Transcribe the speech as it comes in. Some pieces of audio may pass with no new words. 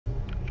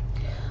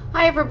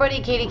Hi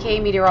everybody,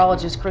 KDKA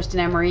meteorologist Kristin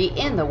Emery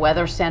in the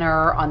Weather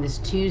Center on this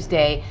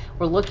Tuesday.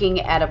 We're looking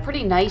at a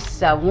pretty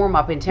nice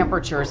warm-up in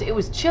temperatures. It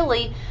was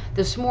chilly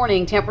this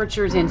morning.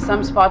 Temperatures in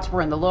some spots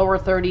were in the lower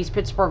 30s.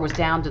 Pittsburgh was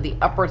down to the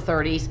upper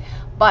 30s,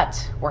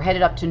 but we're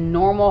headed up to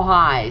normal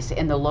highs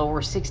in the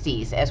lower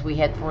 60s as we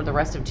head for the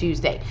rest of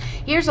Tuesday.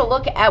 Here's a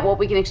look at what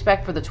we can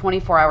expect for the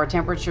 24-hour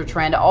temperature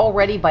trend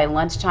already by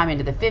lunchtime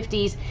into the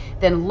 50s,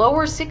 then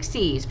lower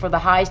 60s for the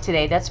highs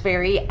today. That's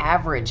very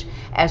average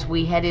as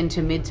we head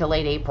into mid to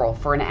late April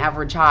for an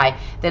average high.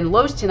 Then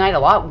lows tonight a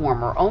lot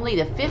warmer, only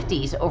the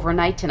 50s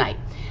overnight tonight.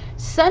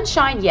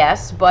 Sunshine,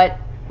 yes, but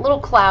little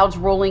clouds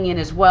rolling in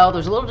as well.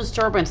 There's a little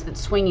disturbance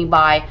that's swinging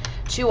by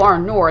to our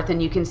north,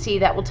 and you can see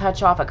that will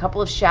touch off a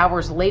couple of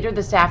showers later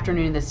this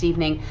afternoon and this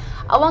evening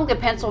along the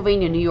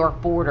Pennsylvania-New York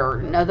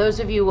border. Now, those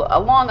of you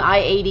along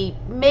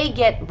I-80 may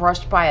get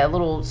brushed by a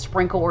little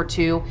sprinkle or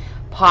two,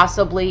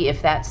 possibly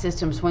if that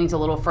system swings a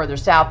little further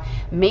south.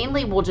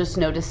 Mainly we'll just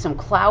notice some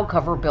cloud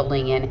cover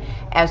building in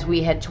as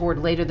we head toward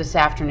later this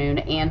afternoon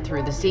and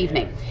through this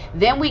evening.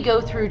 Then we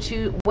go through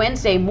to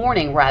Wednesday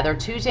morning,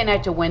 Tuesday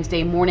night to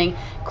Wednesday morning.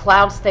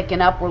 Clouds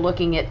thicken up. We're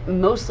looking at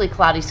mostly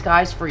cloudy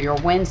skies for your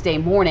Wednesday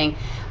morning.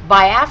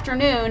 By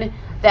afternoon,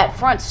 that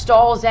front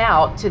stalls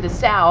out to the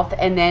south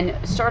and then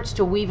starts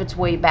to weave its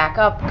way back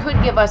up.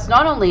 Could give us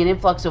not only an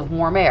influx of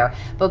warm air,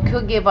 but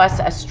could give us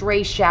a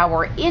stray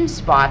shower in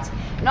spots.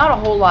 Not a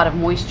whole lot of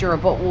moisture,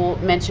 but we'll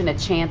mention a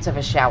chance of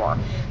a shower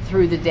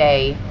through the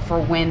day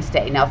for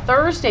Wednesday. Now,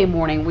 Thursday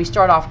morning, we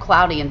start off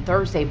cloudy, and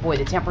Thursday, boy,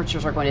 the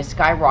temperatures are going to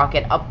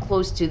skyrocket up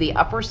close to the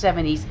upper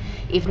 70s,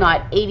 if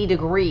not 80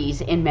 degrees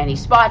in many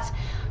spots.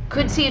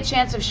 Could see a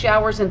chance of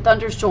showers and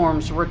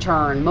thunderstorms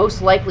return.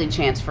 Most likely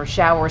chance for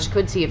showers.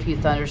 Could see a few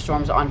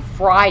thunderstorms on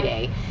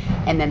Friday.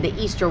 And then the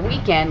Easter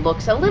weekend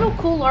looks a little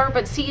cooler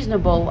but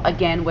seasonable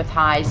again with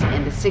highs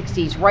in the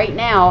 60s. Right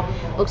now,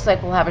 looks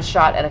like we'll have a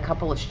shot at a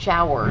couple of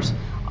showers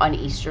on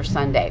Easter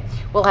Sunday.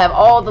 We'll have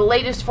all the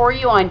latest for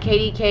you on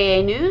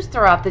KDKA News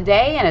throughout the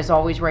day, and as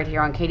always right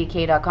here on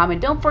KDKA.com.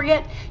 And don't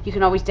forget, you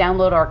can always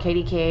download our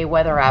KDKA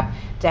weather app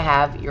to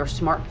have your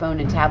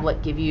smartphone and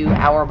tablet give you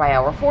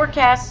hour-by-hour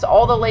forecasts,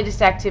 all the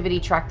latest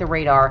activity, track the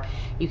radar.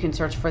 You can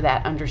search for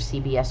that under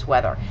CBS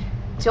Weather.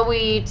 Till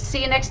we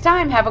see you next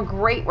time, have a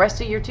great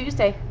rest of your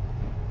Tuesday.